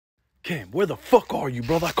Cam, where the fuck are you,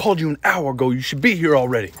 brother? I called you an hour ago. You should be here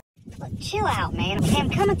already. Look, chill out, man. Okay, I'm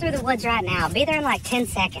coming through the woods right now. I'll be there in like 10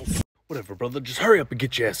 seconds. Whatever, brother. Just hurry up and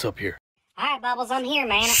get your ass up here. All right, Bubbles, I'm here,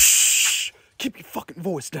 man. Shh! Keep your fucking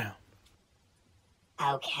voice down.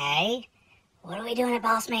 Okay. What are we doing at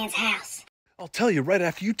Boss Man's house? I'll tell you right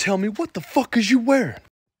after you tell me what the fuck is you wearing.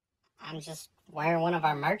 I'm just wearing one of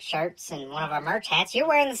our merch shirts and one of our merch hats. You're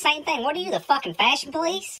wearing the same thing. What are you, the fucking fashion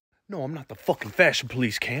police? No, I'm not the fucking fashion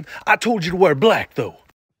police, Cam. I told you to wear black, though.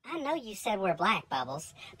 I know you said we're black,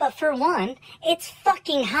 Bubbles, but for one, it's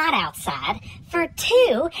fucking hot outside. For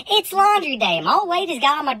two, it's laundry day. My old lady's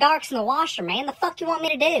got all my darks in the washer, man. The fuck you want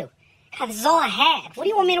me to do? God, this is all I had. What do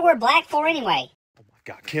you want me to wear black for anyway? Oh my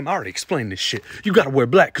god, Kim, I already explained this shit. You gotta wear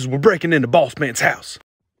black because we're breaking into Boss Man's house.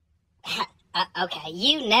 Okay,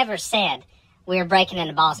 you never said we were breaking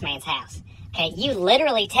into Boss Man's house. Okay, you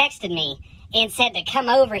literally texted me and said to come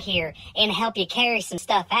over here and help you carry some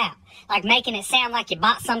stuff out. Like making it sound like you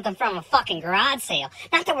bought something from a fucking garage sale.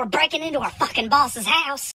 Not that we're breaking into our fucking boss's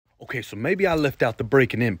house. Okay, so maybe I left out the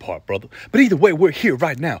breaking in part, brother. But either way, we're here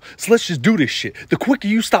right now. So let's just do this shit. The quicker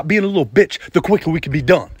you stop being a little bitch, the quicker we can be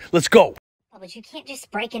done. Let's go. Oh, but you can't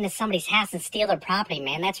just break into somebody's house and steal their property,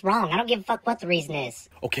 man. That's wrong. I don't give a fuck what the reason is.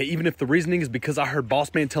 Okay, even if the reasoning is because I heard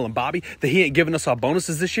Boss Man telling Bobby that he ain't giving us our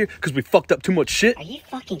bonuses this year because we fucked up too much shit. Are you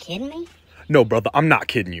fucking kidding me? No, brother, I'm not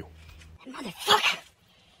kidding you. Motherfucker.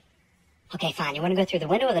 Okay, fine. You want to go through the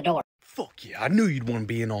window or the door? Fuck yeah, I knew you'd want to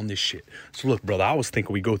be in on this shit. So look, brother, I was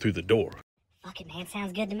thinking we go through the door. Fuck it, man.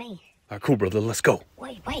 Sounds good to me. All right, cool, brother. Let's go.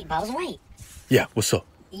 Wait, Bubbles, wait. Yeah, what's up?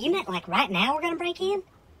 You meant like right now we're gonna break in?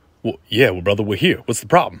 Well, yeah, well, brother, we're here. What's the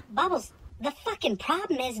problem? Bubbles, the fucking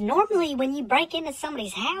problem is normally when you break into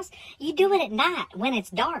somebody's house, you do it at night when it's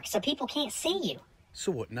dark so people can't see you. So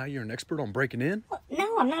what, now you're an expert on breaking in? Well,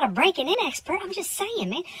 no, I'm not a breaking-in expert. I'm just saying,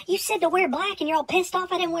 man. You said to wear black and you're all pissed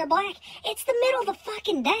off I didn't wear black. It's the middle of the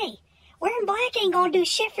fucking day. Wearing black ain't gonna do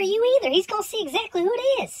shit for you either. He's gonna see exactly who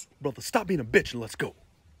it is. Brother, stop being a bitch and let's go.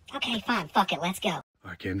 Okay, fine. Fuck it. Let's go. All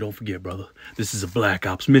right, Cam, don't forget, brother. This is a Black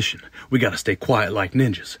Ops mission. We gotta stay quiet like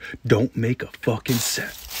ninjas. Don't make a fucking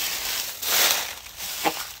set.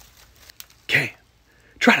 Cam,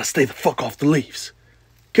 try to stay the fuck off the leaves.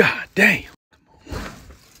 God damn.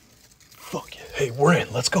 Fuck yeah. Hey, we're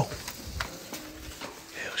in. Let's go.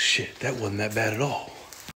 Hell, shit. That wasn't that bad at all.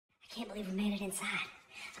 I can't believe we made it inside.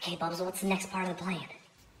 Okay, Bubbles, what's the next part of the plan?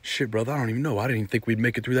 Shit, brother, I don't even know. I didn't even think we'd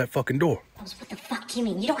make it through that fucking door. Bubbles, what the fuck do you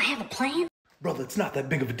mean? You don't have a plan? Brother, it's not that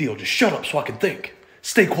big of a deal. Just shut up so I can think.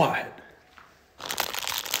 Stay quiet.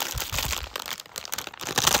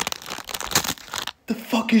 The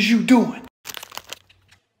fuck is you doing?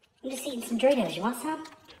 I'm just eating some Doritos. You want some?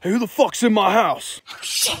 Hey, who the fuck's in my house? Oh,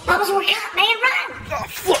 shit, Bubbles, we're caught, man. Run! Oh,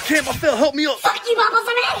 fuck, Cam, I fell. Help me up. Fuck you, Bubbles.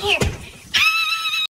 I'm out of here.